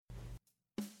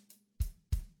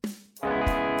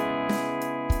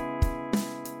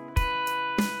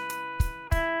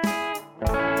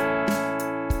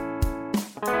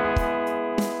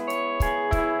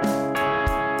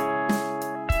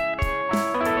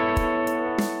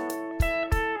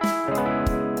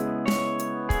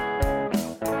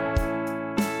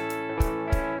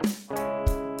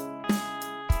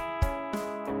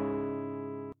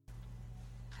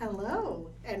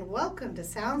welcome to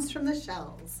Sounds from the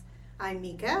Shelves. I'm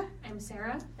Mika. I'm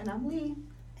Sarah. And I'm Lee.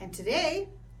 And today,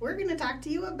 we're going to talk to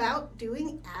you about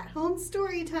doing at-home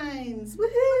story times. Woohoo!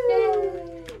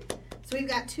 Yay! So we've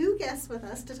got two guests with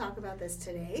us to talk about this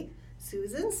today,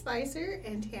 Susan Spicer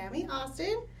and Tammy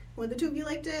Austin. Would the two of you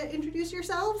like to introduce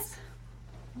yourselves?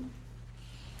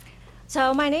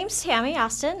 So my name's Tammy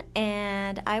Austin,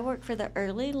 and I work for the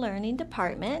Early Learning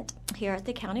Department here at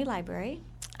the County Library.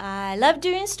 I love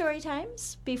doing story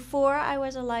times. Before I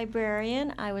was a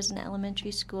librarian, I was an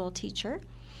elementary school teacher.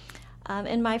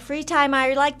 In my free time,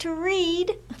 I like to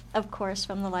read, of course,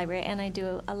 from the library, and I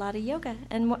do a lot of yoga,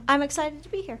 and I'm excited to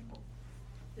be here.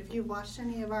 If you've watched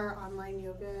any of our online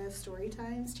yoga story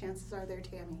times, chances are they're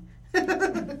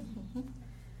Tammy.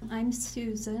 I'm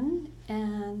Susan,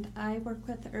 and I work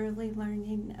with Early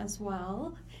Learning as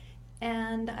well.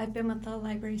 And I've been with the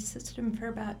library system for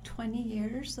about 20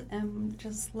 years and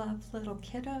just love little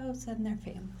kiddos and their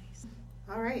families.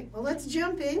 All right, well, let's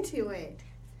jump into it.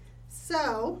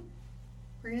 So,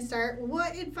 we're going to start.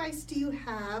 What advice do you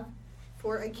have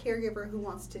for a caregiver who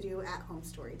wants to do at-home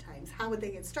story times? How would they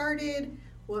get started?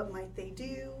 What might they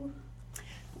do?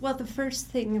 Well, the first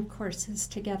thing, of course, is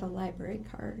to get a library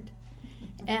card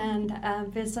and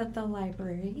visit the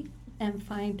library and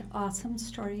find awesome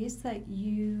stories that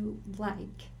you like.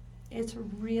 It's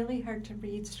really hard to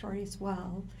read stories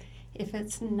well if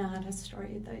it's not a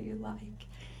story that you like.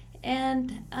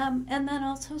 And then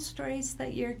also stories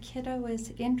that your kiddo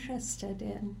is interested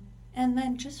in. And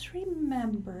then just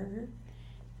remember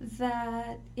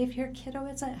that if your kiddo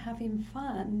isn't having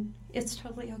fun, it's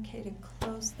totally okay to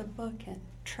close the book and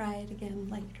try it again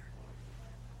later.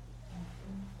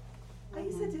 I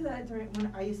used to do that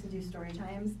when I used to do story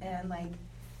times, and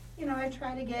I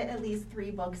try to get at least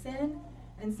 3 books in,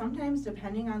 and sometimes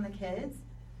depending on the kids,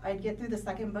 I'd get through the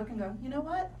second book and go, you know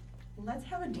what? Let's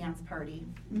have a dance party.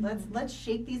 Mm-hmm. Let's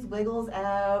shake these wiggles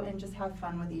out and just have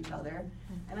fun with each other.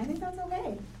 And I think that's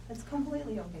okay. It's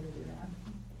completely okay to do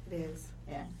that. It is.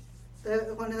 Yeah.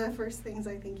 One of the first things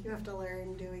I think you have to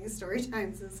learn doing story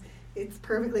times is it's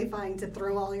perfectly fine to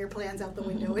throw all your plans out the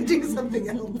window and do something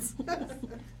else.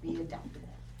 Be adaptable.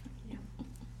 Yeah.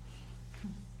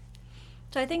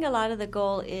 So I think a lot of the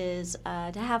goal is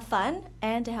to have fun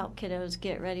and to help kiddos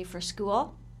get ready for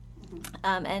school.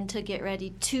 And to get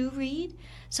ready to read.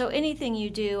 So anything you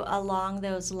do along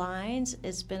those lines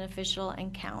is beneficial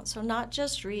and counts. So not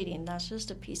just reading, that's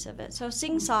just a piece of it. So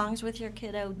sing songs with your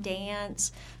kiddo,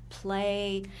 dance,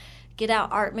 play, get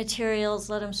out art materials,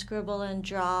 let them scribble and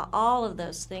draw. All of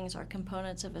those things are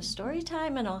components of a story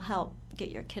time and will help get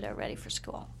your kiddo ready for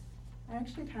school. I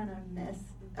actually kind of miss,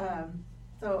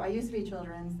 so I used to be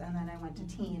children's and then I went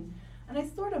to teen, and I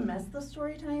sort of miss the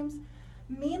story times.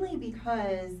 Mainly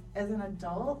because as an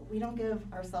adult, we don't give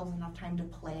ourselves enough time to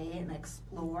play and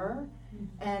explore.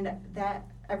 And that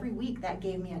every week that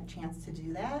gave me a chance to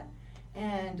do that.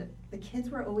 And the kids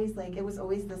were always it was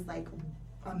always this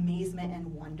amazement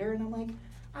and wonder. And I'm like,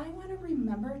 I want to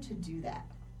remember to do that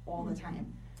all the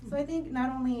time. So I think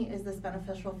not only is this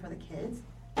beneficial for the kids,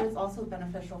 but it's also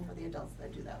beneficial for the adults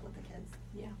that do that with the kids.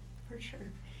 Yeah, for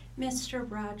sure. Mr.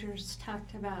 Rogers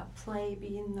talked about play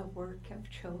being the work of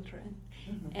children,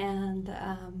 and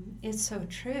it's so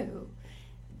true,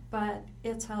 but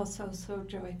it's also so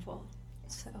joyful.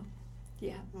 So,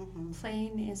 yeah,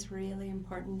 playing is really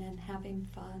important, and having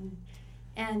fun,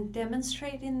 and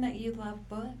demonstrating that you love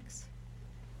books,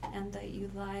 and that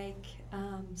you like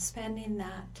spending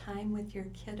that time with your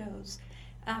kiddos.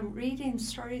 Reading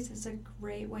stories is a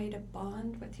great way to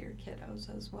bond with your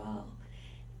kiddos as well.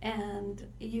 And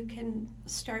you can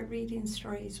start reading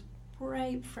stories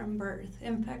right from birth,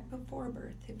 in fact, before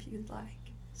birth, if you'd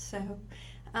like. So,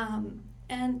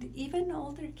 and even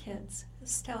older kids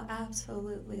still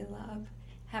absolutely love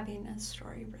having a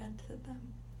story read to them.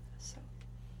 So,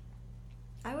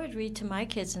 I would read to my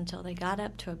kids until they got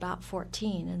up to about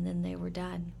 14, and then they were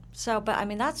done. So, but I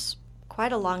mean, that's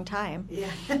quite a long time. Yeah.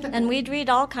 And we'd read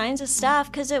all kinds of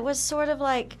stuff because it was sort of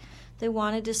like they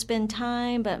wanted to spend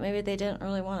time, but maybe they didn't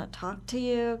really want to talk to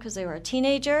you because they were a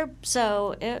teenager.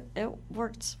 So it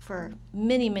worked for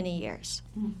many, many years.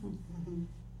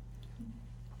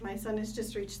 My son has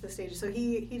just reached the stage, so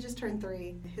he just turned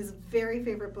 3. His very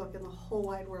favorite book in the whole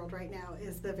wide world right now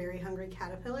is The Very Hungry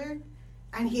Caterpillar,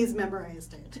 and he's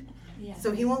memorized it. yeah.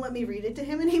 So he won't let me read it to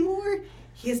him anymore.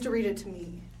 He has to read it to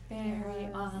me.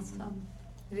 Very awesome.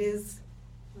 It is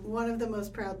one of the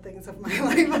most proud things of my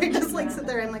life. I just sit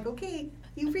there and okay,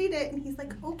 you read it, and he's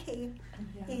like, okay.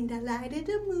 Yeah. And I lighted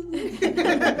a moon.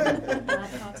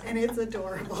 And it's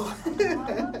adorable.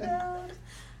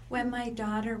 When my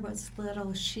daughter was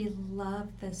little, she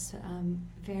loved this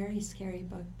very scary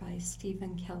book by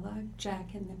Stephen Kellogg,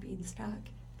 Jack and the Beanstalk.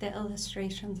 The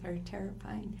illustrations are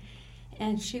terrifying.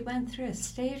 And she went through a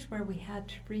stage where we had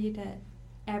to read it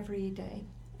every day.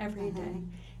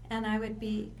 And I would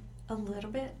be a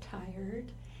little bit tired,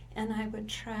 and I would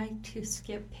try to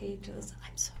skip pages.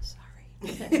 I'm so sorry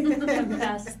to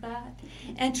confess that.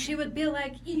 And she would be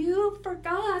like, you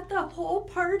forgot the whole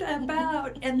part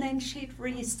about, and then she'd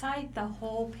recite the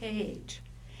whole page.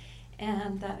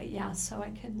 And so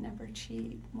I could never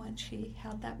cheat once she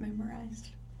had that memorized.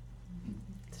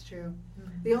 It's true.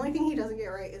 The only thing he doesn't get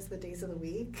right is the days of the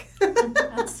week.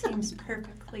 That seems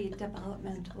perfectly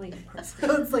developmentally appropriate.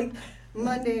 So it's like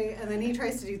Monday, and then he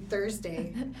tries to do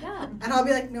Thursday. Yeah. And I'll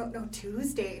be like, no,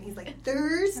 Tuesday. And he's like,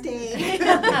 Thursday.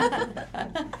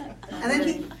 And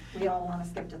then we all want to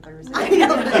skip to Thursday. I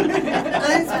know, right?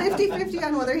 And it's 50-50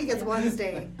 on whether he gets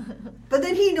Wednesday. But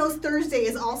then he knows Thursday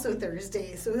is also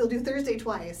Thursday, so he'll do Thursday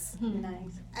twice.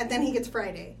 Nice. And then he gets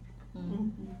Friday.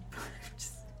 Mm-hmm.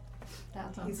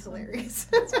 That's He's awesome. hilarious.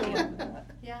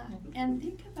 Yeah, and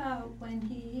think about when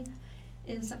he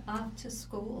is off to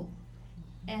school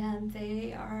and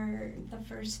they are the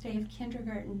first day of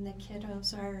kindergarten, the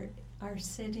kiddos are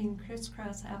sitting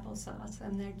crisscross applesauce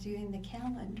and they're doing the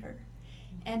calendar.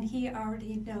 And he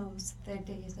already knows the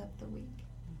days of the week.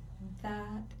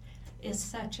 That is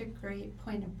such a great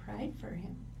point of pride for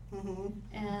him,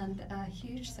 and a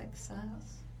huge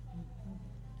success.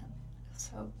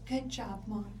 So good job,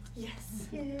 Mom. Yes.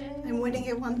 Yay. I'm winning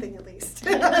at one thing at least.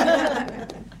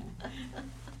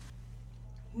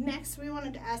 Next, we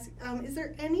wanted to ask, is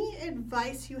there any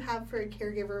advice you have for a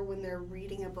caregiver when they're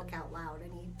reading a book out loud?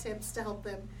 Any tips to help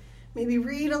them maybe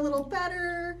read a little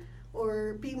better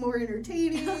or be more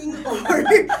entertaining?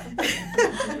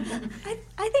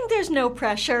 I think there's no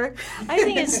pressure. I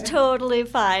think it's totally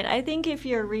fine. I think if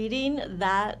you're reading,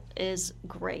 that is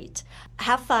great.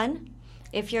 Have fun.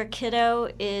 If your kiddo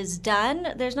is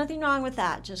done, there's nothing wrong with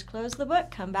that. Just close the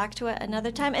book, come back to it another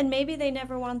time, and maybe they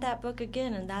never want that book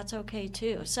again, and that's okay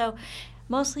too. So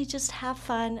mostly just have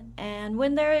fun, and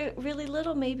when they're really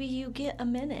little, maybe you get a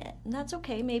minute, and that's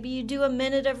okay. Maybe you do a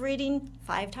minute of reading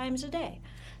 5 times a day.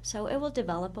 So it will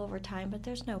develop over time, but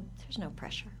there's no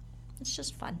pressure. It's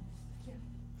just fun. Yeah.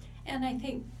 And I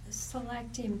think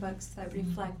selecting books that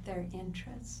reflect their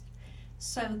interests.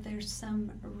 So there's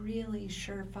some really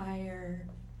surefire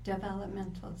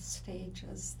developmental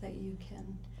stages that you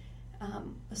can,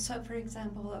 so for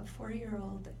example, a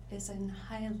 4-year-old is in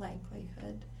high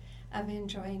likelihood of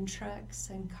enjoying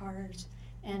trucks and cars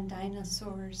and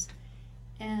dinosaurs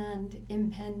and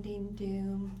impending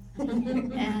doom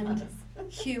and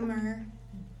humor,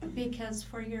 because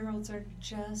 4-year-olds are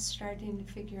just starting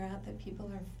to figure out that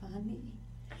people are funny.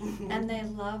 And they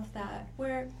love that.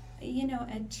 Where, you know,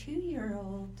 a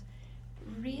 2-year-old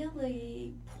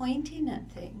really pointing at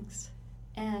things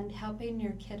and helping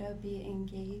your kiddo be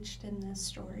engaged in the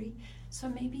story. So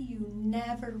maybe you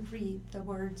never read the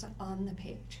words on the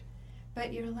page,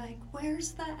 but you're like,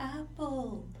 where's the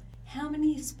apple? How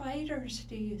many spiders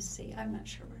do you see? I'm not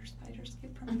sure where spiders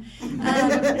came from.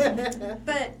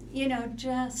 But, you know,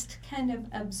 just kind of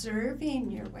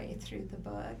observing your way through the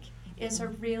book is a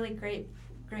really great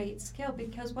skill,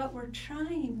 because what we're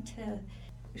trying to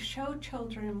show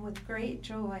children with great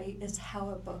joy is how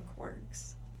a book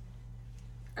works.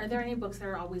 Are there any books that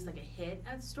are always like a hit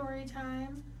at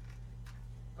Storytime?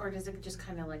 Or does it just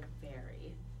kind of like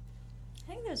vary?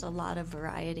 I think there's a lot of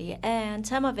variety, and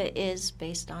some of it is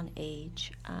based on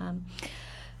age.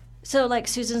 So like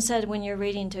Susan said, when you're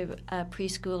reading to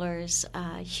preschoolers,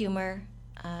 humor,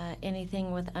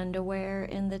 anything with underwear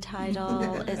in the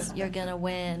title, you're going to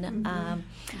win.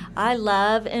 I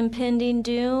love impending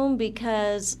doom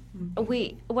because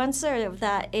once they're of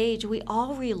that age, we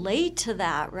all relate to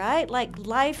that, right? Like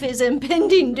life is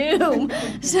impending doom.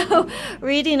 So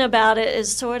reading about it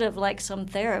is sort of like some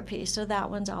therapy. So that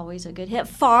one's always a good hit.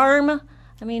 Farm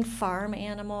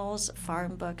animals,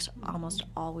 farm books, almost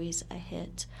always a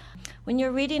hit. When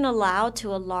you're reading aloud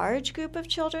to a large group of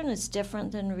children, it's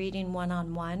different than reading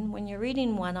one-on-one. When you're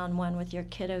reading one-on-one with your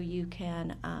kiddo, you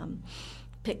can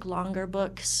pick longer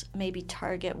books, maybe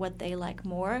target what they like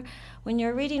more. When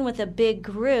you're reading with a big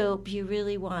group, you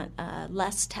really want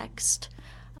less text,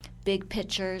 big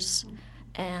pictures,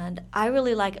 And I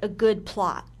really like a good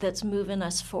plot that's moving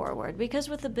us forward, because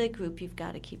with a big group, you've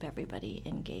got to keep everybody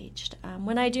engaged.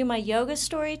 When I do my yoga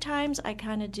story times, I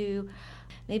kind of do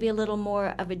maybe a little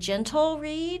more of a gentle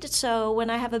read. So when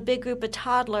I have a big group of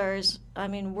toddlers, I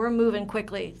mean, we're moving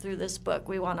quickly through this book.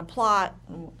 We want a plot,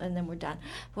 and then we're done.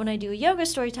 When I do a yoga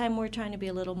story time, we're trying to be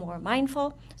a little more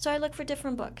mindful. So I look for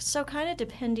different books. So kind of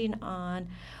depending on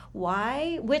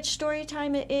which story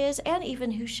time it is, and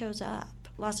even who shows up.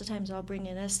 Lots of times I'll bring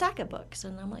in a stack of books,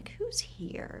 and I'm like, who's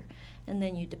here? And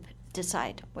then you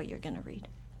decide what you're going to read.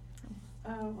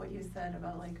 What you said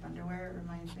about like underwear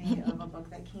reminds me of a book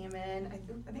that came in. I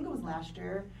think it was last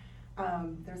year.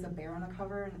 There's a bear on the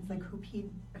cover, and it's like, who peed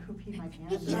my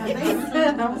pants?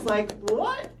 And I was like,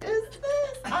 what is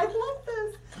this? I love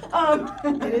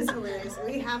this. It is hilarious.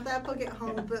 We have that book at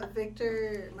home, but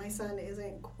Victor, my son,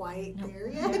 isn't quite there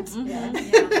yet.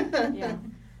 Mm-hmm.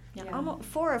 Yeah, almost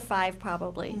 4 or 5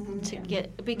 probably to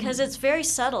get, because it's very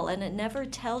subtle and it never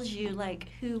tells you like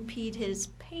who peed his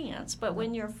pants. But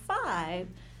when you're 5,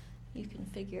 you can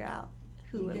figure out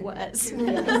who it was.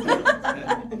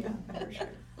 Yeah, for sure.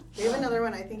 We have another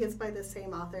one. I think it's by the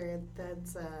same author.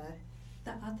 That's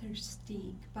The author's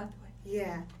Steak, by the way.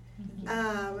 yeah.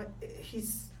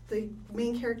 He's the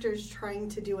main character is trying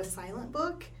to do a silent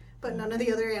book, but none of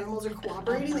the other animals are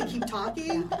cooperating. They keep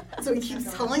talking, so he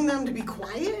keeps telling them to be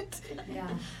quiet. Yeah.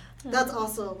 That's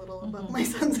also a little above my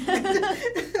son's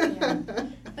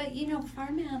head. But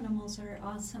farm animals are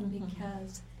awesome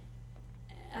because,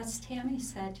 as Tammy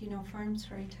said, farm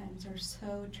story times are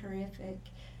so terrific.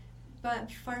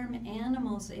 But farm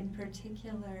animals in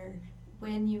particular,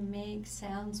 when you make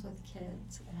sounds with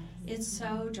kids, it's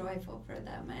so joyful for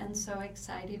them and so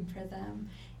exciting for them.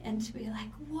 And to be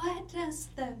like, what does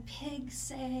the pig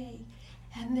say?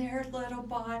 And their little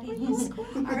bodies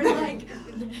are like,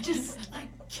 just like,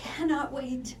 cannot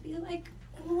wait to be like,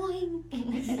 oink.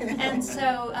 And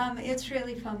so it's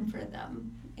really fun for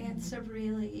them. It's a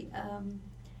really,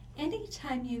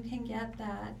 anytime you can get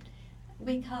that,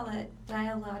 we call it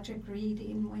dialogic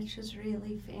reading, which is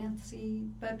really fancy,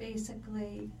 but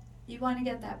basically you want to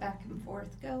get that back and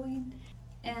forth going.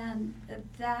 And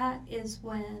that is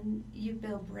when you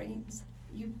build brains.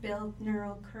 You build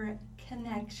neural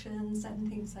connections and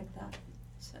things like that.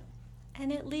 So.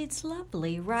 And it leads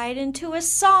lovely right into a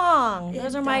song.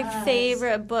 Those are my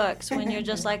favorite books, when you're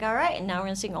just like, all right, and now we're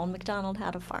going to sing Old MacDonald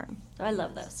Had a Farm. So I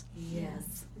love those.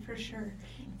 Yes, for sure.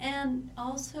 And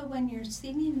also when you're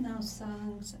singing those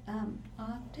songs,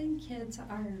 often kids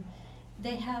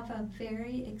they have a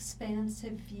very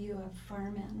expansive view of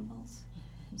farm animals.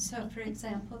 So, for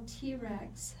example,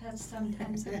 T-Rex has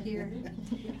sometimes appeared,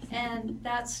 and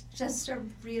that's just a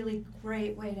really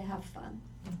great way to have fun.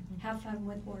 Have fun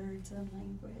with words and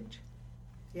language.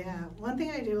 Yeah, one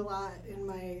thing I do a lot in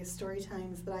my story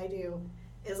times that I do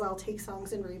is I'll take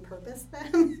songs and repurpose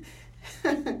them.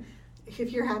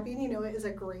 If You're Happy and You Know It is a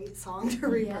great song to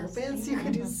repurpose. Yes, you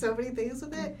can do so many things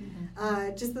with it.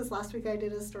 Just this last week I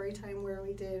did a story time where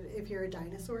we did If You're a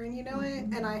Dinosaur and You Know It,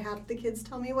 and I had the kids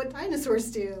tell me what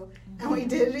dinosaurs do. And we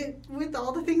did it with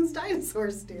all the things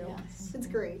dinosaurs do. Yes. It's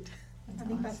great. I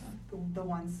think that's the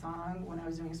one song when I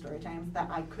was doing story times that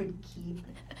I could keep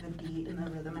the beat and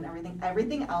the rhythm and everything.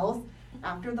 Everything else,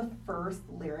 after the first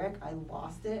lyric, I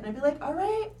lost it. And I'd be like, all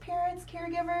right, parents,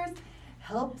 caregivers,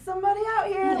 help somebody out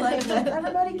here. Like, let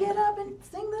everybody get up and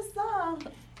sing this song.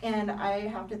 And I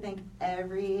have to thank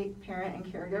every parent and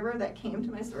caregiver that came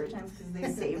to my story times because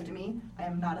they saved me. I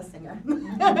am not a singer.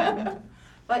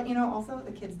 But, also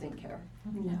the kids didn't care.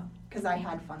 No. Because I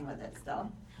had fun with it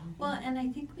still. Well, and I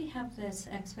think we have this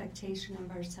expectation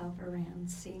of ourselves around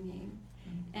singing.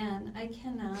 And I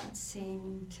cannot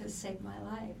sing to save my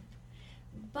life.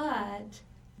 But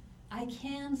I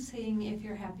can sing If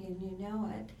You're Happy and You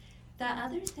Know It. The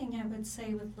other thing I would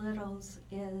say with littles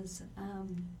is,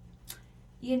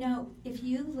 if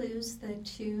you lose the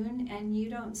tune and you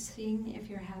don't sing If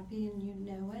You're Happy and You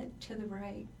Know It to the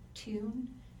right tune,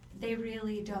 they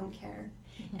really don't care.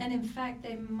 And in fact,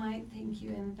 they might think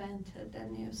you invented a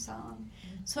new song.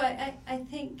 So I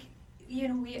think,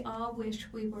 we all wish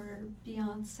we were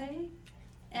Beyonce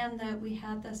and that we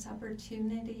had this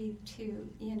opportunity to,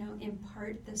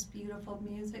 impart this beautiful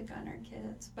music on our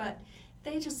kids. But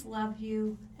they just love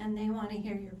you and they want to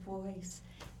hear your voice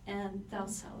and they'll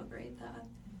celebrate that.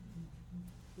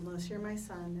 Unless you're my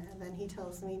son, and then he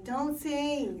tells me, don't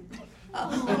sing.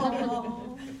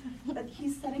 Oh. But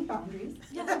he's setting boundaries.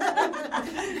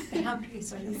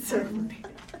 Boundaries are important.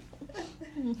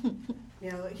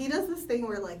 He does this thing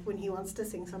where, like, when he wants to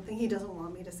sing something, he doesn't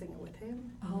want me to sing it with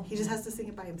him. Oh. He just has to sing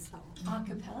it by himself. A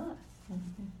cappella.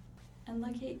 And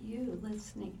look at you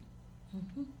listening.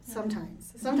 Mhm.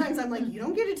 Sometimes. Sometimes I'm like, you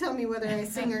don't get to tell me whether I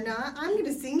sing or not. I'm going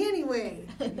to sing anyway.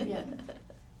 Yeah.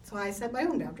 So I set my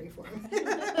own boundary for him.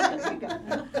 You got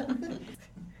it.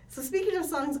 So speaking of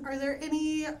songs, are there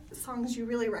any songs you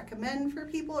really recommend for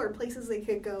people or places they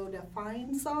could go to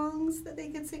find songs that they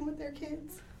could sing with their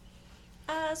kids?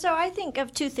 So I think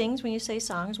of two things when you say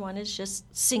songs. One is just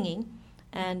singing,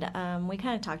 and we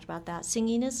kind of talked about that.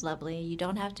 Singing is lovely. You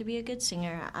don't have to be a good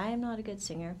singer. I am not a good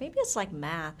singer. Maybe it's like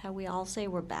math, how we all say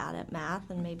we're bad at math,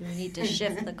 and maybe we need to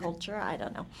shift the culture. I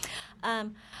don't know.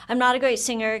 I'm not a great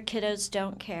singer. Kiddos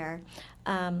don't care.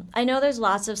 I know there's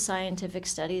lots of scientific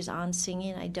studies on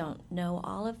singing. I don't know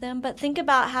all of them, but think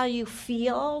about how you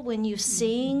feel when you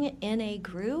sing in a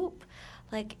group.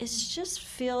 Like, it just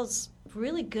feels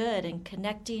really good and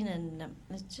connecting, and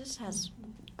it just has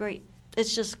great,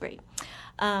 it's just great.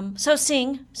 So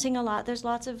sing a lot. There's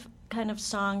lots of kind of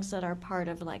songs that are part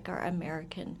of like our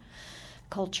American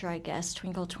culture, I guess.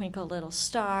 Twinkle, Twinkle, Little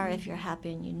Star, If You're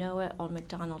Happy and You Know It, Old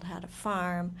MacDonald Had a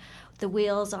Farm, The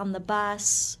Wheels on the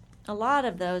Bus. A lot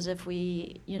of those, if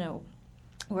we,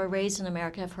 were raised in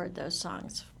America, have heard those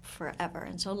songs forever.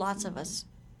 And so lots of us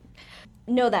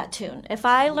know that tune. If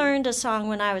I learned a song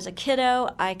when I was a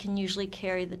kiddo, I can usually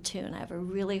carry the tune. I have a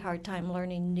really hard time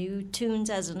learning new tunes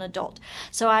as an adult.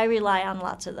 So I rely on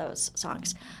lots of those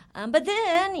songs. But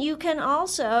then you can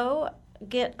also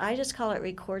get, I just call it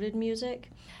recorded music.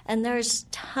 And there's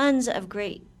tons of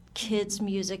great kids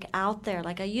music out there.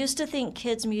 Like, I used to think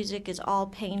kids music is all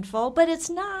painful, but it's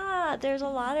not. There's a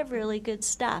lot of really good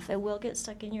stuff. It will get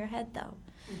stuck in your head though.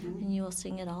 And you will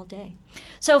sing it all day.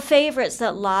 So favorites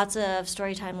that lots of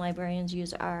Storytime librarians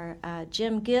use are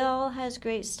Jim Gill has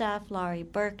great stuff, Laurie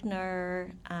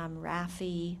Berkner,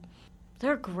 Raffi.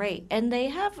 They're great. And they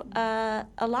have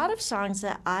a lot of songs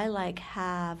that I like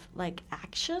have like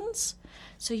actions.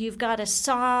 So you've got a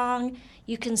song,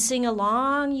 you can sing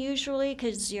along usually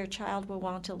because your child will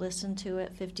want to listen to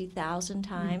it 50,000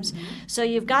 times. So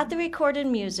you've got the recorded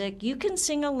music, you can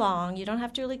sing along, you don't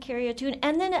have to really carry a tune,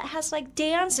 and then it has like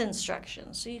dance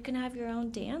instructions, so you can have your own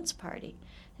dance party.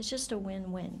 It's just a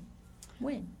win-win.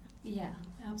 Win. Yeah,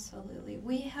 absolutely.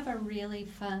 We have a really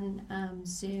fun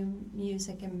Zoom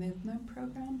music and movement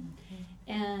program.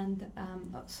 And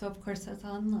so, of course, it's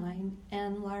online.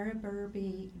 And Laura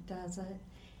Burby does it.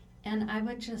 And I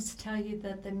would just tell you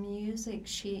that the music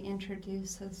she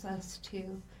introduces us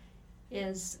to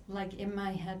is like in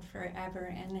my head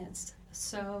forever. And it's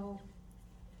so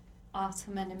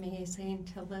awesome and amazing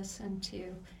to listen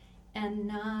to. And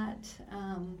not...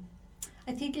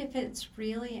 I think if it's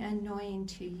really annoying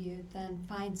to you, then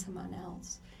find someone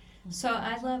else. So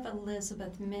I love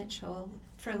Elizabeth Mitchell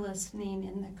for listening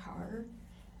in the car,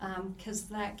 because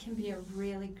that can be a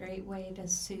really great way to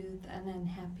soothe an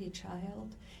unhappy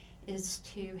child, is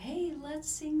to, hey, let's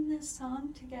sing this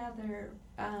song together.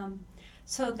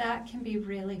 So that can be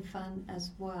really fun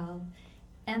as well.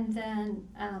 And then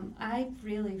I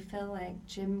really feel like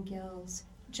Jim Gill's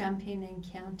Jumping and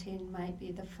Counting might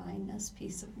be the finest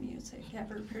piece of music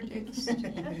ever produced.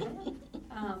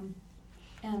 And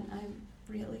I'm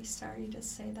really sorry to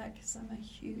say that because I'm a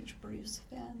huge Bruce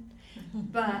fan.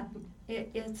 But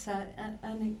it's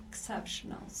an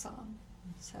exceptional song.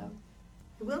 So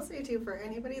I will say, too, for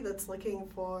anybody that's looking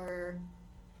for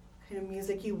kind of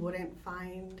music you wouldn't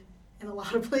find in a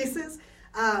lot of places,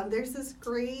 there's this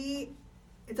great...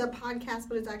 It's a podcast,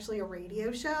 but it's actually a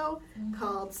radio show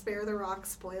called Spare the Rock,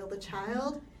 Spoil the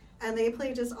Child. And they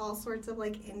play just all sorts of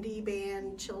like indie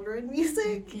band children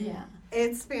music. yeah.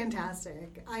 It's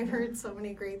fantastic. I've heard so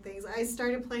many great things. I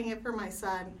started playing it for my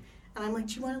son. And I'm like,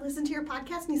 do you want to listen to your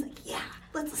podcast? And he's like, yeah,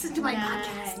 let's listen to my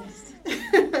podcast.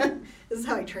 This is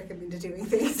how I trick him into doing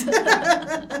things.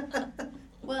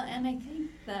 Well, and I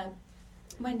think that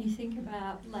when you think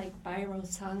about like viral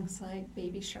songs like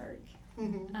Baby Shark,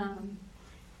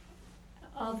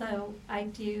 although I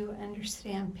do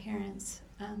understand parents'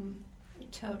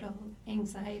 total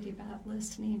anxiety about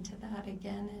listening to that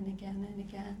again and again and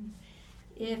again,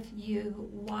 if you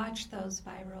watch those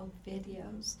viral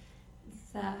videos,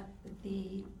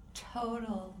 the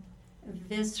total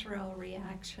visceral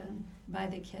reaction by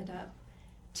the kid up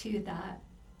to that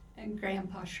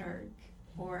Grandpa Shark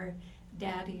or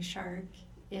Daddy Shark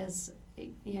is,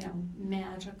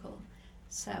 magical.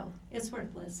 So it's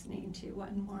worth listening to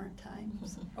one more time,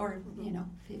 or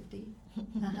 50,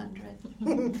 100,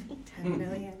 10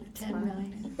 million. 10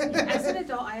 million. As an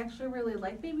adult, I actually really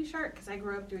like Baby Shark because I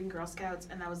grew up doing Girl Scouts,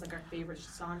 and that was like our favorite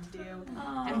song to do.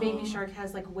 And Baby Shark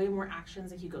has like way more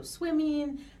actions. Like you go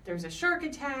swimming, there's a shark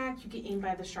attack, you get eaten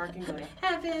by the shark and go to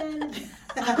heaven.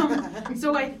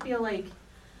 So I feel like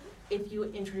if you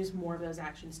introduce more of those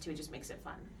actions too, it just makes it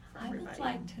fun. for I everybody. would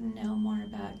like to know more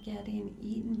about getting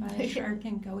eaten by a shark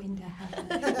and going to heaven.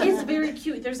 It's very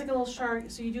cute. There's like a little shark.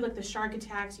 So you do like the shark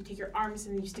attacks. You take your arms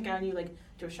and you stick out and you like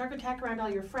do a shark attack around all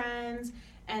your friends.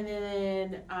 And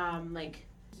then like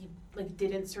you like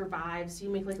didn't survive, so you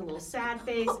make like a little sad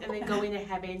face. And then going to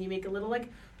heaven, you make a little like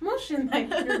motion like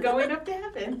you're going up to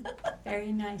heaven.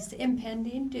 Very nice.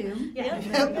 Impending doom. Yeah.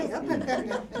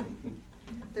 Yep.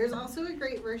 There's also a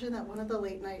great version that one of the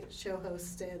late night show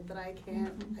hosts did that I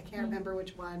can't remember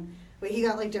which one. But he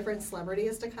got like different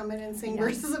celebrities to come in and sing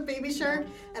verses of Baby Shark,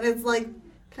 and it's like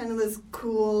kind of this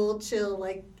cool, chill,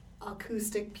 like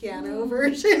acoustic piano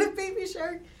version of Baby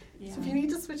Shark. Yeah. So if you need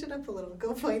to switch it up a little,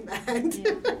 go find that.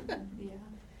 Yeah.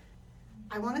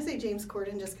 I want to say James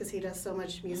Corden just because he does so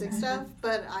much music stuff,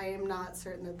 but I am not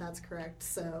certain that that's correct.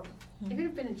 So It could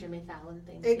have been a Jimmy Fallon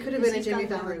thing. it too, could have 'cause been a he's Jimmy got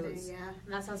the Fallon roots. thing, yeah.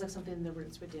 And that sounds like something the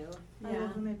Roots would do. I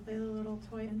love when they play the little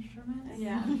toy instruments.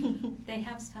 Yeah, they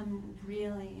have some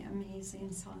really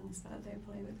amazing songs that they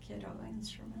play with kiddo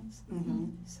instruments.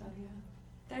 Mm-hmm. So yeah,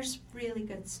 there's really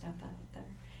good stuff out there.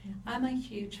 I'm a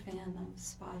huge fan of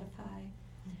Spotify,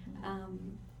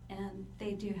 and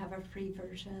they do have a free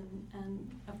version, and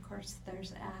of course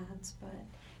there's ads, but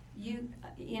you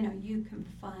can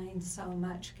find so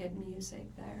much good music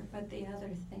there. But the other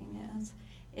thing is,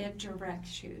 it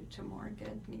directs you to more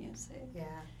good music.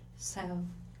 Yeah. So.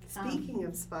 Speaking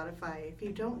of Spotify, if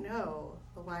you don't know,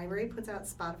 the library puts out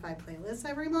Spotify playlists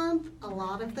every month. A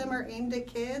lot of them are aimed at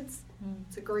kids.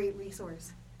 It's a great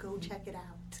resource. Go check it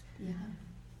out. Yeah.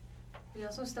 We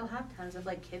also still have tons of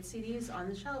like kids CDs on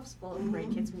the shelves full of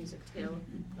great kids music too,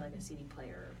 like a CD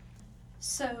player.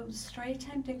 So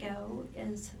Storytime to Go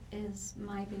is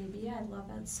my baby. I love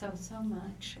it so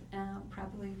much,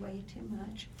 probably way too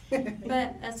much.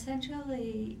 But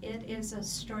essentially, it is a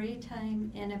story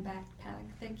time in a backpack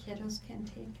that kiddos can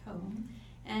take home,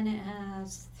 and it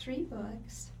has 3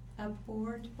 books, a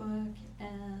board book,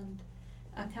 and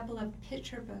a couple of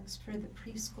picture books for the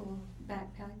preschool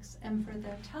backpacks, and for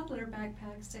the toddler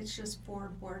backpacks, it's just 3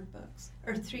 board books,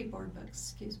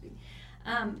 excuse me.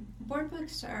 Board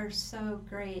books are so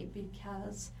great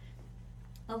because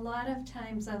a lot of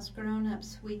times as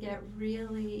grown-ups we get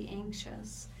really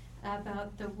anxious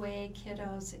about the way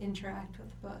kiddos interact with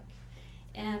the book.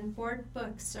 And board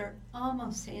books are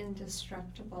almost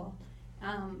indestructible.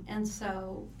 And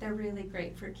so they're really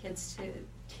great for kids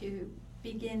to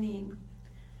beginning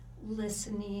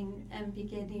listening and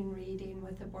beginning reading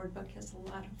with a board book is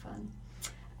a lot of fun.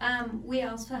 We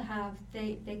also have,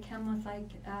 they come with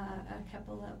like a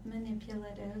couple of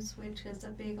manipulatives, which is a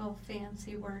big old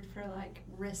fancy word for like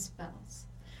wrist bells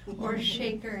or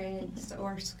shaker eggs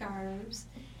or scarves.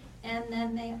 And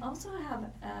then they also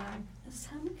have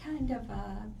some kind of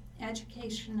a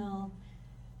educational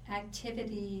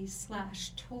activity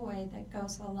 / toy that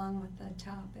goes along with the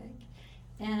topic.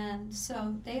 And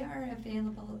so they are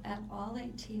available at all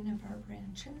 18 of our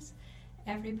branches.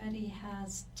 Everybody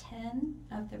has 10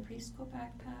 of the preschool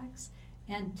backpacks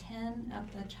and 10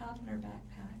 of the toddler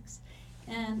backpacks.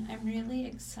 And I'm really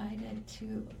excited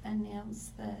to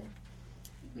announce that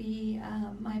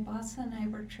my boss and I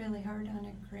worked really hard on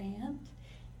a grant,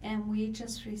 and we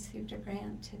just received a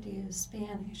grant to do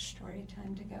Spanish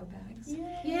Storytime to Go bags.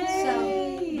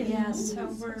 Yay! So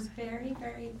we're very,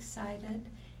 very excited,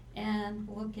 and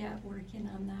we'll get working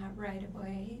on that right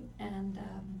away. And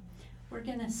we're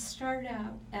going to start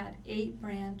out at 8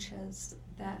 branches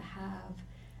that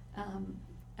have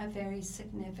a very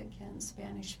significant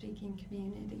Spanish-speaking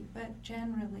community, but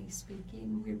generally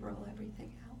speaking, we roll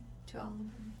everything out to all of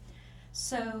them.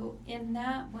 So in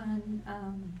that one,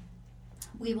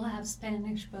 we will have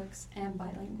Spanish books and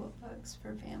bilingual books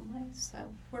for families, so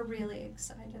we're really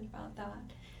excited about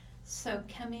that. So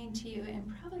coming to you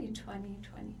in probably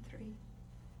 2023.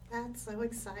 That's so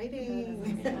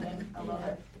exciting. I love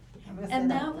it.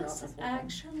 And that was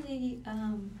actually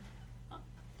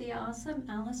the awesome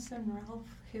Allison Ralph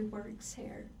who works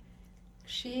here.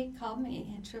 She called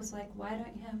me and she was like, "Why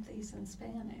don't you have these in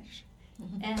Spanish?"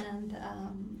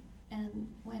 And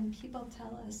when people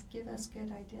tell us, give us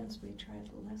good ideas, we try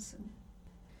to listen.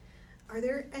 Are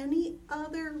there any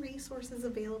other resources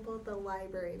available at the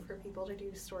library for people to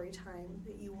do story time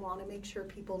that you want to make sure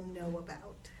people know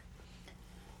about?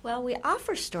 Well, we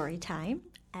offer story time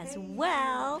as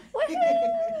well.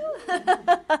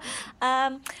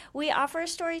 We offer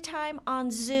story time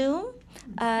on Zoom.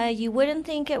 You wouldn't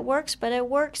think it works, but it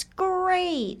works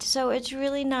great. So it's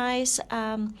really nice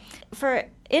for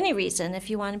any reason if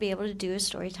you want to be able to do a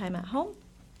story time at home.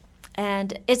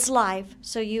 And it's live,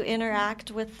 so you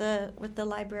interact with the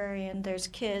librarian. There's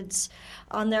kids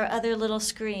on their other little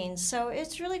screens, so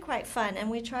it's really quite fun. And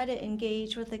we try to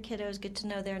engage with the kiddos, get to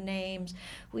know their names.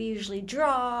 We usually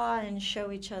draw and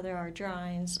show each other our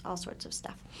drawings, all sorts of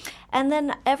stuff. And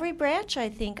then every branch, I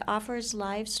think, offers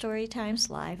live story times,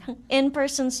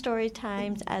 in-person story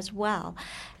times as well.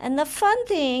 And the fun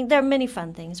thing, there are many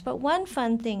fun things, but one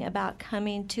fun thing about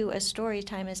coming to a story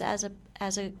time is as a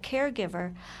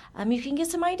caregiver, you can get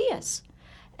some ideas.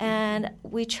 And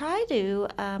we try to,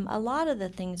 a lot of the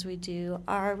things we do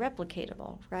are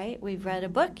replicatable, right? We've read a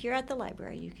book, you're at the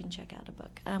library, you can check out a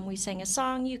book. We sang a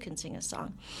song, you can sing a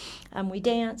song. We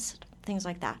danced, things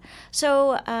like that.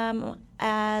 So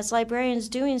as librarians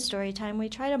doing story time, we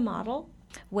try to model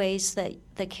ways that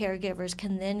the caregivers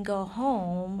can then go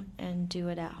home and do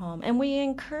it at home. And we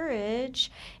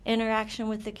encourage interaction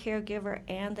with the caregiver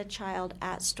and the child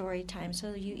at story time,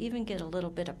 so you even get a little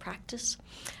bit of practice,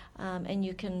 and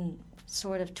you can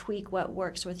sort of tweak what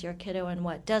works with your kiddo and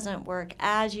what doesn't work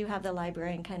as you have the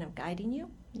librarian kind of guiding you.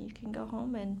 You can go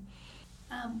home and...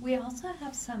 we also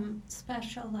have some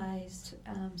specialized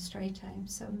story time.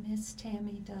 So Miss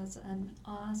Tammy does an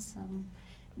awesome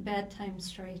bedtime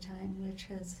story time, which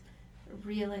is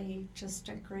really just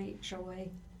a great joy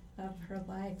of her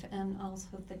life, and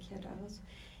also the kiddos.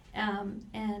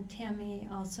 And Tammy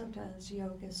also does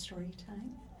yoga story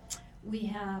time. We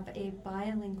have a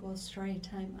bilingual story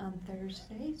time on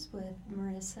Thursdays with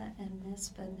Marissa and Miss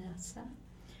Vanessa.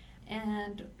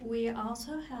 And we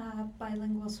also have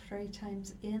bilingual story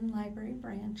times in library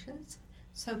branches.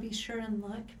 So be sure and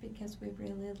look, because we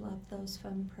really love those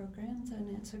fun programs,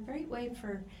 and it's a great way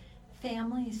for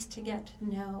families to get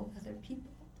to know other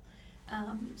people.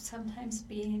 Sometimes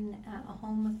being at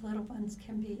home with little ones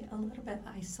can be a little bit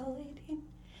isolating,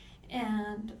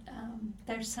 and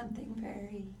there's something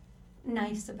very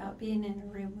nice about being in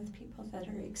a room with people that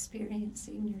are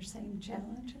experiencing your same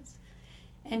challenges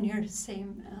and your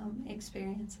same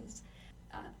experiences.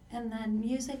 And then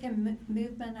music and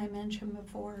movement I mentioned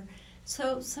before.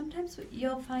 So sometimes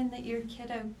you'll find that you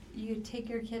take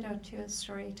your kiddo to a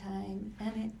story time,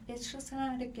 and it's just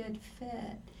not a good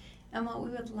fit. And what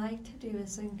we would like to do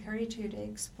is encourage you to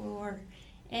explore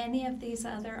any of these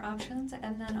other options,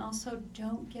 and then also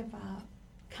don't give up.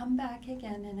 Come back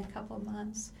again in a couple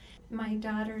months. My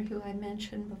daughter, who I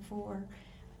mentioned before,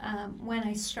 when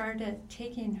I started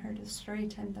taking her to story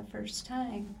time the first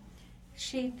time,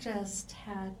 she just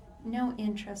had no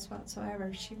interest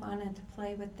whatsoever. She wanted to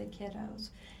play with the kiddos.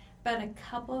 But a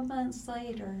couple of months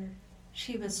later,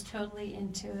 she was totally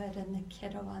into it, and the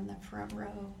kiddo on the front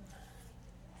row,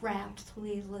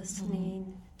 raptly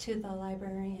listening to the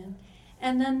librarian.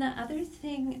 And then the other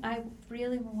thing I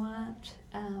really want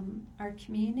our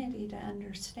community to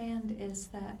understand is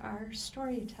that our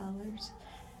storytellers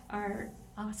are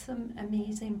awesome,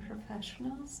 amazing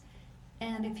professionals.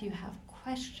 And if you have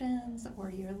questions or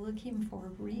you're looking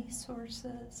for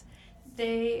resources,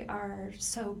 they are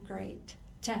so great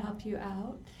to help you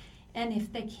out. And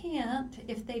if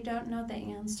they don't know the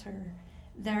answer,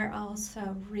 they're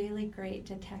also really great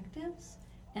detectives,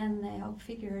 and they'll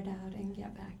figure it out and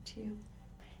get back to you.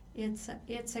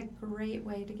 It's a great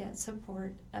way to get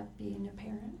support of being a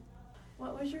parent.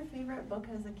 What was your favorite book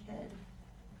as a kid?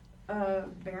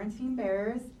 Berenstain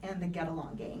Bears and the Get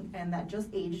Along Gang, and that just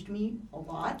aged me a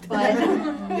lot, but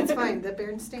It's fine. The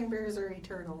Berenstain Bears are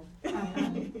eternal.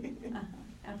 Absolutely.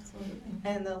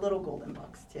 And the Little Golden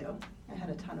Books too. I had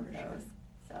a ton of those.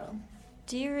 So.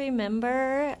 Do you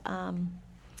remember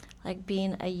like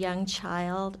being a young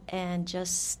child and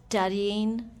just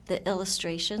studying the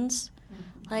illustrations?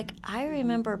 Like, I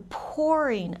remember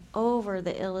poring over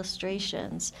the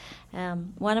illustrations.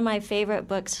 One of my favorite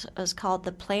books is called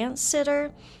The Plant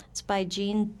Sitter. It's by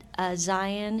Gene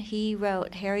Zion. He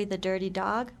wrote Harry the Dirty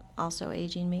Dog, also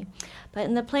aging me. But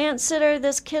in The Plant Sitter,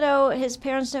 this kiddo, his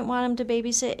parents didn't want him to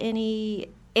babysit any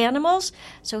animals,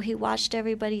 so he watched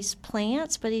everybody's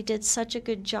plants, but he did such a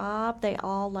good job, they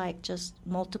all like just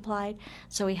multiplied.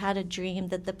 So he had a dream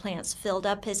that the plants filled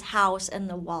up his house and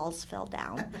the walls fell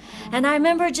down. And I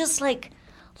remember just like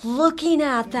looking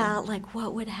at that, like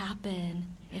what would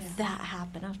happen if that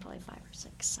happened. I was probably 5 or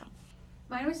 6. So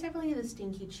Mine was definitely The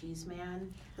Stinky Cheese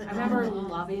Man. I remember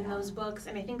loving those books,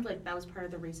 and I think like that was part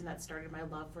of the reason that started my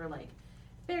love for like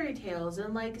fairy tales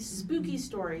and like spooky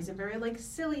stories and very like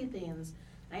silly things.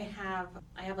 I have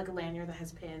like a lanyard that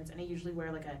has pins, and I usually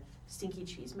wear like a Stinky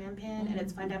Cheese Man pin, and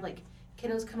it's fun to have like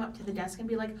kiddos come up to the desk and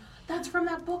be like, "That's from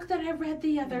that book that I read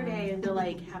the other day," and to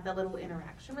like have that little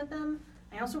interaction with them.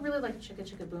 I also really like Chicka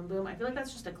Chicka Boom Boom. I feel like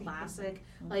that's just a classic.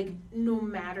 Like, no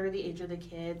matter the age of the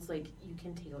kids, like, you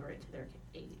can tailor it to their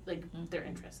age, like, their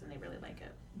interests, and they really like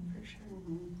it. For sure.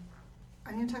 Mm-hmm.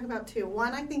 I'm going to talk about two.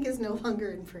 One I think is no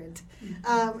longer in print.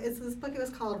 It's this book. It was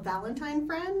called Valentine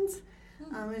Friends.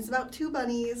 It's about two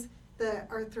bunnies that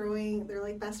are they're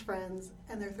like best friends,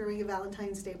 and they're throwing a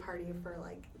Valentine's Day party for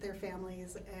like their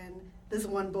families and this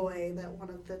one boy that one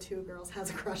of the two girls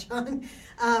has a crush on.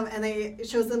 And it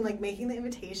shows them like making the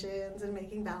invitations and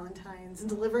making Valentines and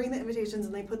delivering the invitations,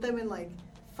 and they put them in like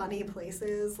funny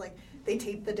places. Like they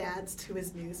tape the dad's to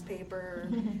his newspaper.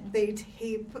 They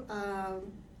tape,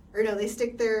 they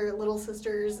stick their little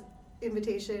sister's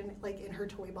invitation like in her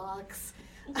toy box.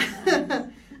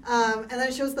 And then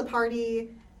it shows the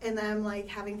party and them like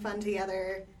having fun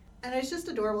together, and it's just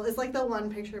adorable. It's like the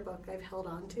one picture book I've held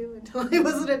on to until I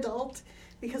was an adult,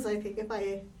 because I think if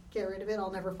I get rid of it,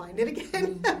 I'll never find it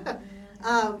again.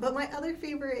 But my other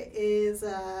favorite is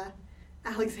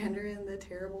Alexander and the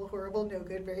Terrible, Horrible, No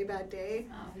Good, Very Bad Day.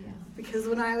 Oh, yeah. Because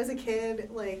when I was a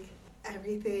kid, like,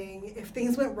 if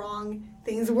things went wrong,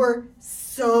 things were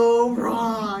so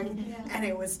wrong. Yeah. And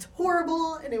it was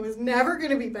horrible, and it was never going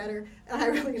to be better. And I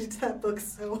related to that book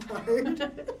so hard.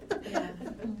 Yeah.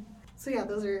 So yeah,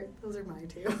 those are my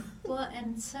two. Well,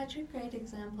 and such a great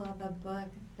example of a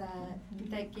book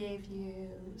that gave you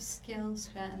skills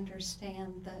to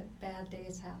understand that bad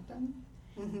days happen.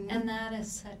 Mm-hmm. And that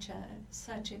is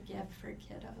such a gift for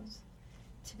kiddos.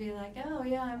 To be like, oh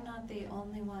yeah, I'm not the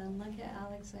only one. Look at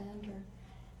Alexander.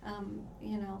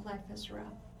 Life is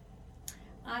rough.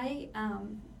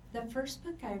 The first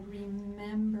book I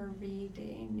remember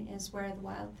reading is Where the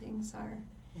Wild Things Are.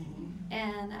 Mm-hmm.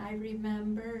 And I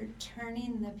remember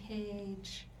turning the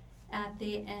page at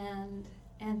the end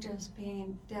and just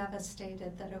being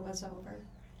devastated that it was over.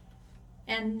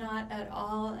 And not at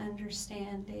all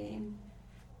understanding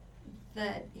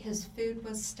that his food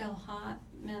was still hot,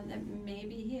 meant that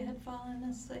maybe he had fallen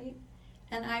asleep.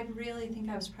 And I really think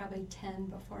I was probably 10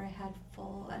 before I had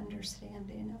full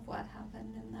understanding of what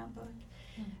happened in that book.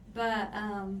 But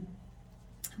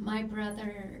my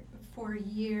brother, for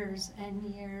years and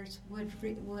years, would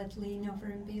lean over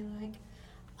and be like,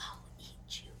 I'll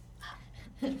eat you up.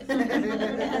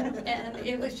 and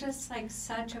it was just like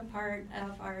such a part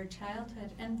of our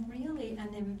childhood, and really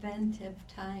an inventive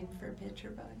time for picture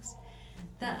books.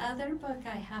 The other book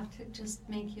I have to just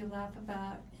make you laugh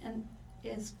about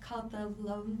is called The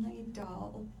Lonely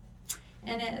Doll.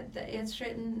 And it's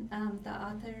written, the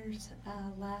author's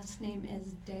last name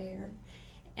is Dare.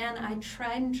 And I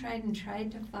tried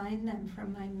to find them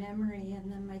from my memory,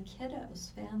 and then my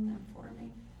kiddos found them for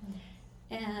me.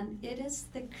 And it is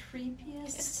the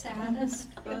creepiest,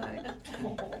 saddest book.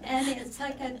 And it's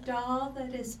like a doll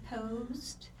that is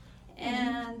posed.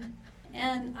 And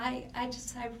I'm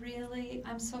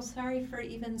so sorry for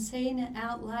even saying it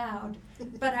out loud,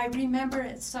 but I remember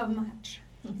it so much.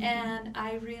 And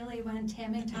I really, when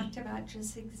Tammy talked about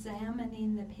just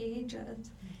examining the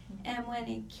pages, and when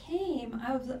it came,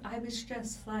 I was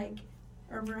just like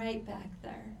right back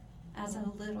there as a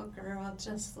little girl,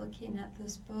 just looking at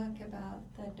this book about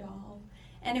the doll.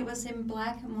 And it was in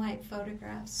black and white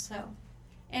photographs, so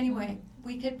anyway,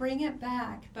 we could bring it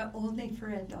back, but only for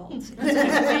adults. It was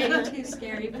way too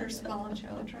scary for small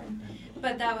children.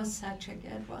 But that was such a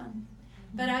good one.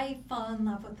 But I fall in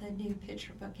love with a new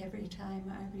picture book every time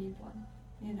I read one.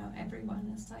 Everyone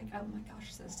is like, oh my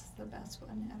gosh, this is the best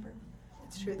one ever.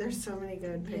 It's true. There's so many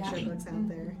good picture books out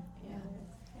there. Yeah.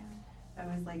 I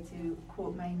always like to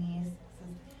quote my niece,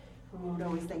 who would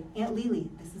always say, Aunt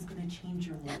Lily, this is going to change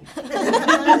your life.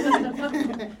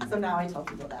 So now I tell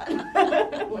people that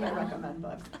when I recommend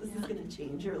books. This is going to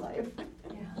change your life.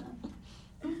 Yeah.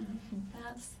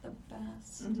 That's the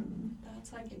best. Mm-hmm.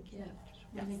 That's like a gift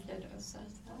when a kiddo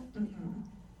says that. Mm-hmm.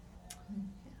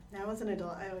 Now as an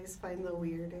adult, I always find the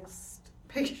weirdest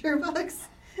picture books.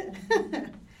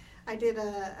 I did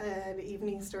an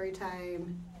evening story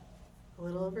time a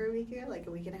little over a week ago, like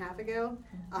a week and a half ago,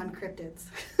 on cryptids.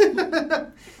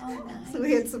 Oh, nice. So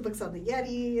we had some books on the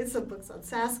Yeti, some books on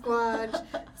Sasquatch,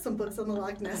 some books on the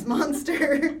Loch Ness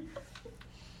Monster.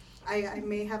 I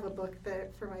may have a book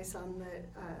for my son that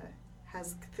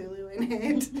has Cthulhu in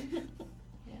it.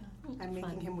 Yeah. I'm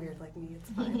making him weird like me,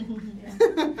 it's fine. Yeah.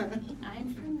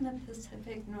 I'm from the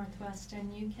Pacific Northwest,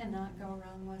 and you cannot go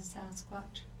wrong with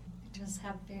Sasquatch. I just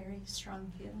have very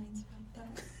strong feelings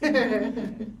about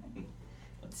that.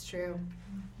 It's true.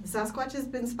 The Sasquatch has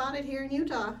been spotted here in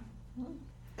Utah.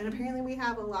 And apparently we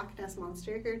have a Loch Ness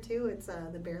Monster here too. It's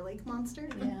the Bear Lake Monster.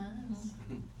 Yes.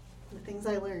 The things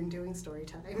I learned doing story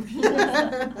time.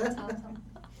 That's awesome.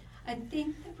 I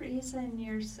think the reason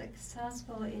you're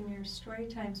successful in your story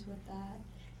times with that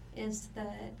is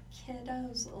that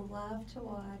kiddos love to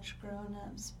watch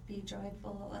grown-ups be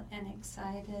joyful and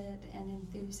excited and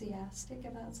enthusiastic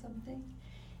about something.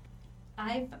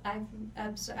 I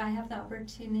have the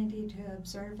opportunity to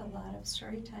observe a lot of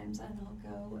story times, and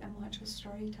I'll go and watch a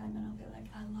story time and I'll be like,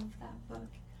 I love that book.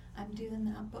 I'm doing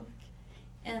that book.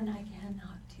 And I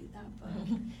cannot do that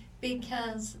book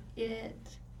because it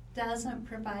doesn't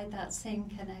provide that same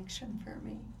connection for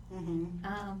me.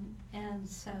 And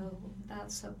so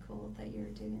that's so cool that you're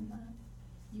doing that.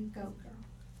 You go,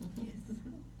 girl.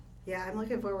 Yeah, I'm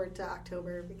looking forward to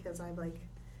October because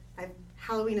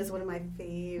Halloween is one of my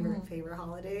favorite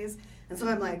holidays. And so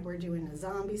I'm like, we're doing a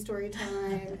zombie story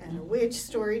time and a witch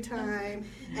story time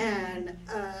and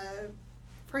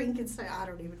Frankenstein, I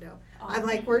don't even know. I'm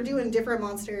like, we're doing different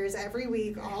monsters every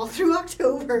week all through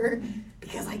October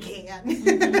because I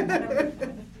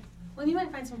can. Well, you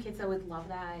might find some kids that would love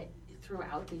that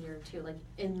throughout the year too. Like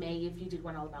in May, if you did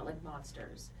one all about like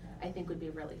monsters, I think would be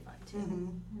really fun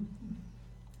too.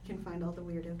 You can find all the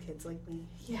weirdo kids like me.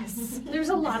 Yes. There's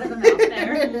a lot of them out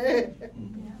there.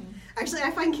 Actually,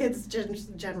 I find kids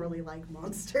generally like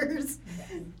monsters.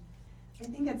 I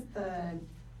think it's the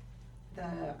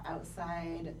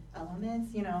outside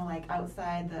elements, like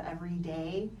outside the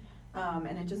everyday,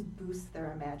 and it just boosts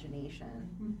their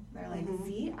imagination. They're like,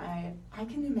 see, I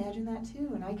can imagine that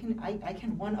too, and I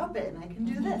can one up it, and I can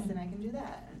do this, and I can do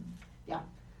that, and yeah,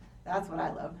 that's what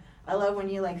I love. I love when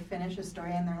you like finish a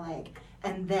story and they're like,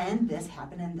 and then this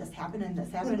happened, and this happened, and this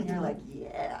happened, and you're like,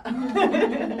 yeah.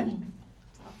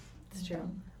 It's true.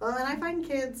 Well, and I find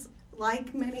kids,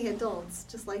 like many adults,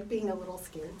 just like being a little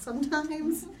scared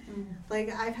sometimes. Like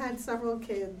I've had several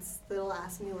kids that'll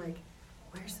ask me like,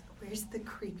 where's the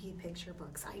creepy picture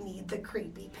books? I need the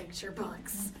creepy picture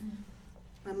books.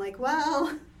 I'm like,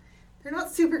 well, they're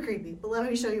not super creepy, but let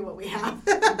me show you what we have.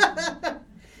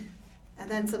 And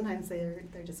then sometimes they're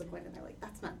disappointed. They're like,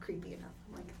 that's not creepy enough.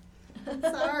 I'm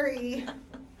like, sorry.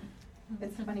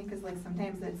 It's funny because like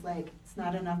sometimes it's like it's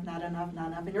not enough,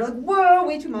 and you're like, whoa,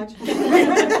 way too much.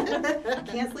 I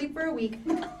can't sleep for a week.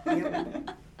 Yep.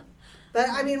 But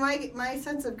I mean, my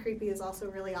sense of creepy is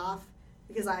also really off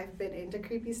because I've been into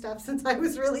creepy stuff since I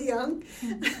was really young.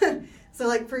 So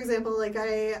like for example, like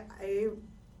I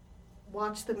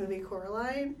watched the movie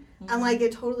Coraline, and like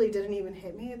it totally didn't even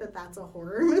hit me that that's a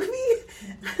horror movie.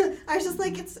 I was just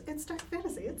like, it's dark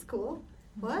fantasy. It's cool.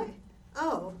 What?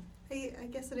 Oh. I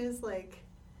guess it is like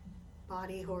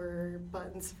body horror,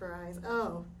 buttons for eyes.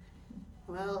 Oh,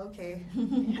 well, okay.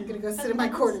 I'm going to go sit in my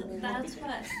corner now. That's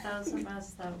what those of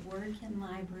us that work in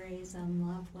libraries and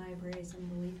love libraries and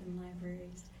believe in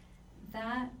libraries,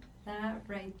 that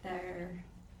right there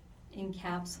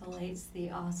encapsulates the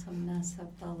awesomeness of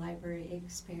the library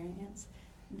experience.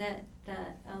 That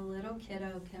a little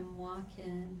kiddo can walk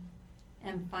in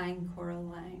and find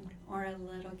Coraline, or a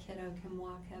little kiddo can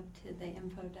walk up to the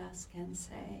info desk and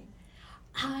say,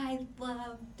 I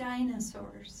love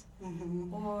dinosaurs,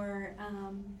 or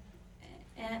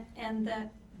and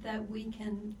that we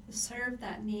can serve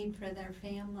that need for their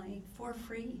family for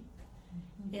free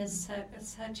is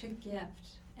such a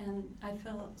gift. And I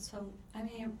feel so, I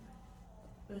mean,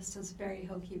 this is very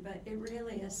hokey, but it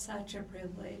really is such a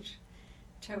privilege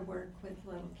to work with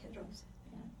little kiddos.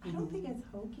 I don't think it's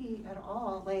hokey at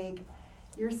all. Like,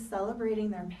 you're celebrating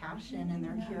their passion and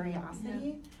their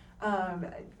curiosity.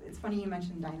 It's funny you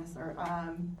mentioned dinosaur.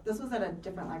 This was at a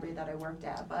different library that I worked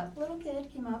at, but a little kid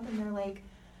came up and they're like,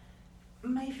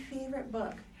 my favorite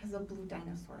book has a blue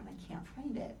dinosaur and I can't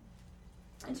find it.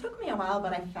 It took me a while,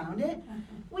 but I found it.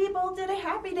 We both did a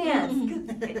happy dance.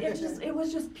 It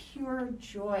was just pure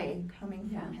joy coming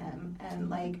from him. And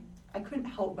like, I couldn't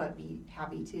help but be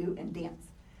happy too and dance.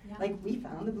 Yeah. Like, we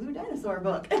found the blue dinosaur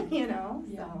book, so,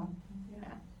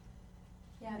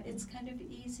 Yeah, it's kind of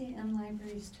easy in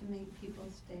libraries to make people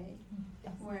stay,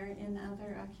 where in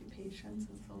other occupations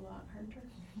it's a lot harder.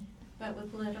 But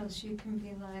with littles, you can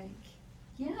be like,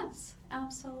 yes,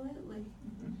 absolutely.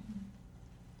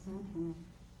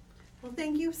 Well,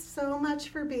 thank you so much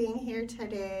for being here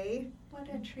today. What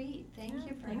a treat. Thank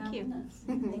you for having us.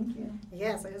 Thank you.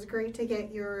 Yes, it was great to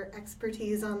get your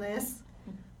expertise on this.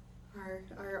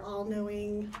 Our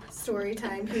all-knowing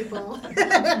Storytime people.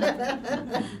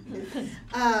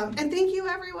 And thank you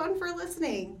everyone for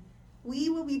listening. We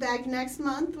will be back next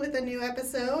month with a new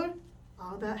episode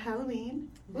all about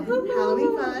Halloween.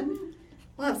 Halloween fun.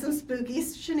 We'll have some spooky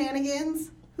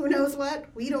shenanigans. Who knows what?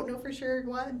 We don't know for sure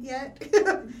what yet.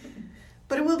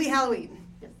 But it will be Halloween.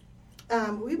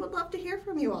 We would love to hear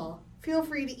from you all. Feel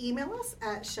free to email us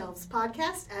at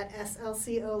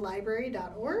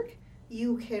shelvespodcast@slcolibrary.org.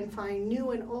 You can find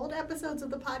new and old episodes of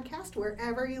the podcast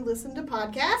wherever you listen to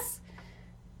podcasts.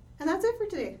 And that's it for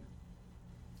today.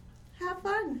 Have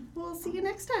fun. We'll see you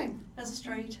next time. A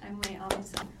story time we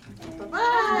always have. Bye-bye.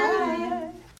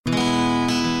 Bye.